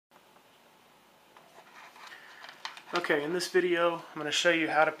Okay, in this video I'm going to show you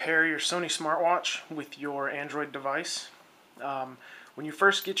how to pair your Sony smartwatch with your Android device. When you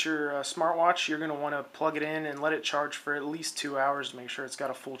first get your smartwatch, you're going to want to plug it in and let it charge for at least 2 hours to make sure it's got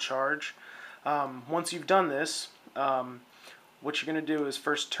a full charge. Once you've done this, what you're going to do is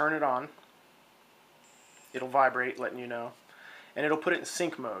first turn it on. It'll vibrate, letting you know, and it'll put it in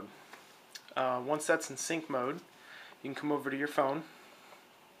sync mode. Once that's in sync mode, you can come over to your phone,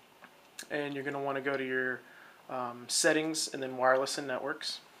 and you're going to want to go to your settings and then wireless and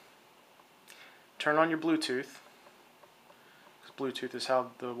networks. Turn on your Bluetooth, because Bluetooth is how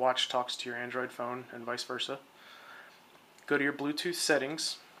the watch talks to your Android phone and vice versa. Go to your Bluetooth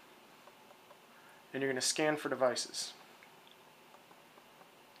settings, and you're going to scan for devices.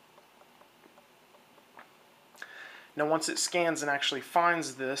 Now once it scans and actually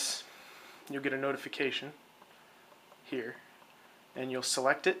finds this, you'll get a notification here, and you'll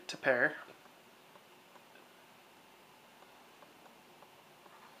select it to pair.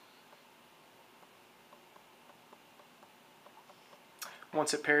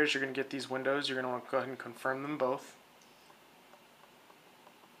 Once it pairs, you're going to get these windows. You're going to want to go ahead and confirm them both.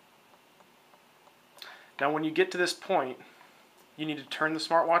 Now when you get to this point, you need to turn the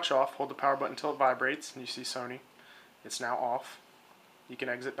smartwatch off, hold the power button until it vibrates, and you see Sony. It's now off. You can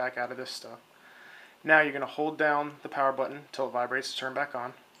exit back out of this stuff. Now you're going to hold down the power button until it vibrates to turn back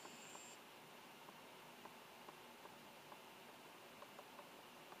on.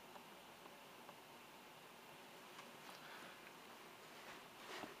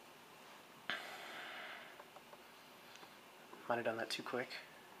 Might have done that too quick.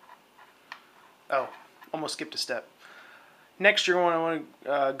 Oh, almost skipped a step. Next, you're going to want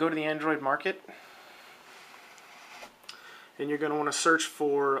to go to the Android market, and you're going to want to search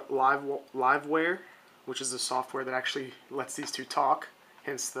for LiveWhere, which is the software that actually lets these two talk,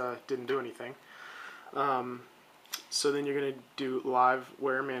 hence the didn't do anything. So then you're going to do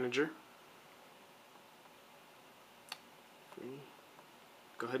LiveWhere Manager.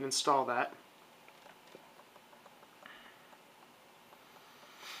 Go ahead and install that.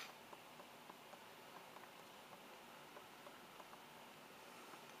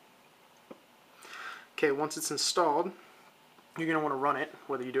 Okay, once it's installed, you're going to want to run it,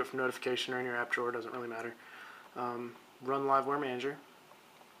 whether you do it from notification or in your app drawer, doesn't really matter. Run LiveWhere Manager.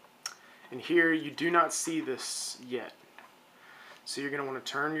 And here you do not see this yet. So you're going to want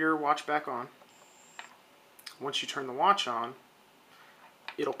to turn your watch back on. Once you turn the watch on,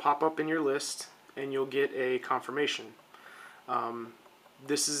 it'll pop up in your list and you'll get a confirmation.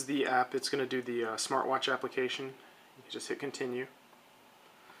 This is the app. It's going to do the Smartwatch application. You can just hit continue.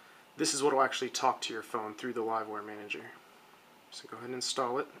 This is what will actually talk to your phone through the LiveWhere Manager. So go ahead and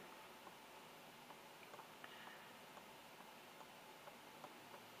install it.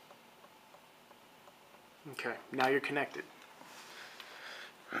 Okay, now you're connected.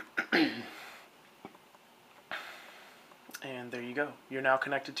 And there you go. You're now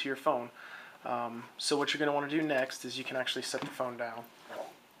connected to your phone. So what you're going to want to do next is you can actually set the phone down.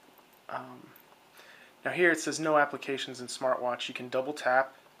 Now here it says no applications in Smartwatch. You can double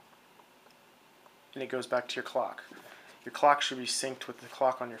tap and it goes back to your clock. Your clock should be synced with the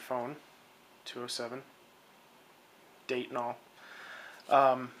clock on your phone, 2:07, date and all.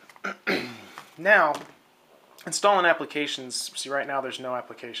 Now, installing applications, see right now there's no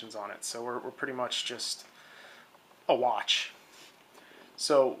applications on it, so we're pretty much just a watch.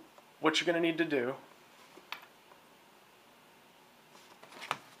 So what you're going to need to do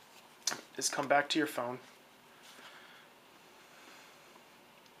is come back to your phone.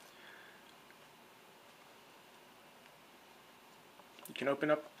 You can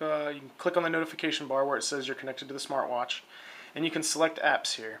open up, you can click on the notification bar where it says you're connected to the smartwatch, and you can select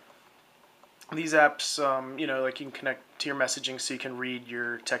apps here. These apps, you know, like you can connect to your messaging so you can read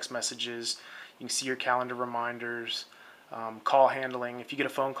your text messages, you can see your calendar reminders, call handling. If you get a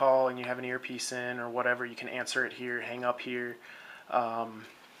phone call and you have an earpiece in or whatever, you can answer it here, hang up here.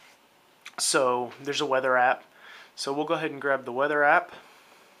 So there's a weather app. So we'll go ahead and grab the weather app.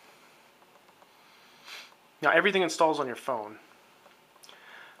 Now everything installs on your phone.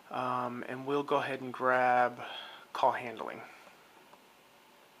 And we'll go ahead and grab call handling.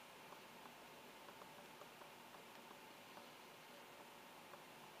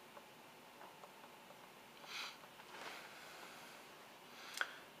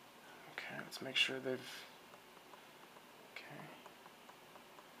 Okay, let's make sure they've... Okay.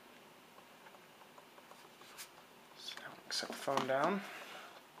 So now set the phone down.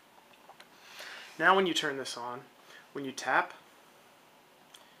 Now when you turn this on, when you tap,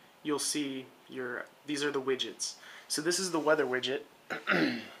 you'll see these are the widgets. So this is the weather widget.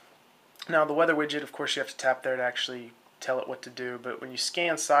 Now the weather widget, of course, you have to tap there to actually tell it what to do, but when you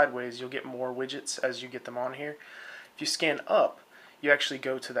scan sideways, you'll get more widgets as you get them on here. If you scan up, you actually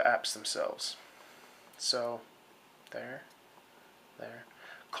go to the apps themselves. So there.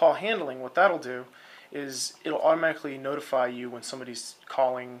 Call handling, what that'll do is it'll automatically notify you when somebody's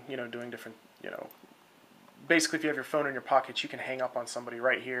calling, doing different, basically if you have your phone in your pocket, you can hang up on somebody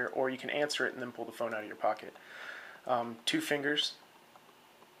right here, or you can answer it and then pull the phone out of your pocket. 2 fingers,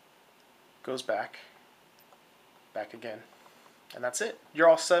 goes back again, and that's it. You're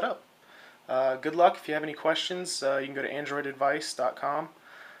all set up. Good luck. If you have any questions, you can go to androidadvice.com.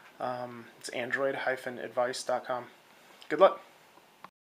 It's android-advice.com. Good luck.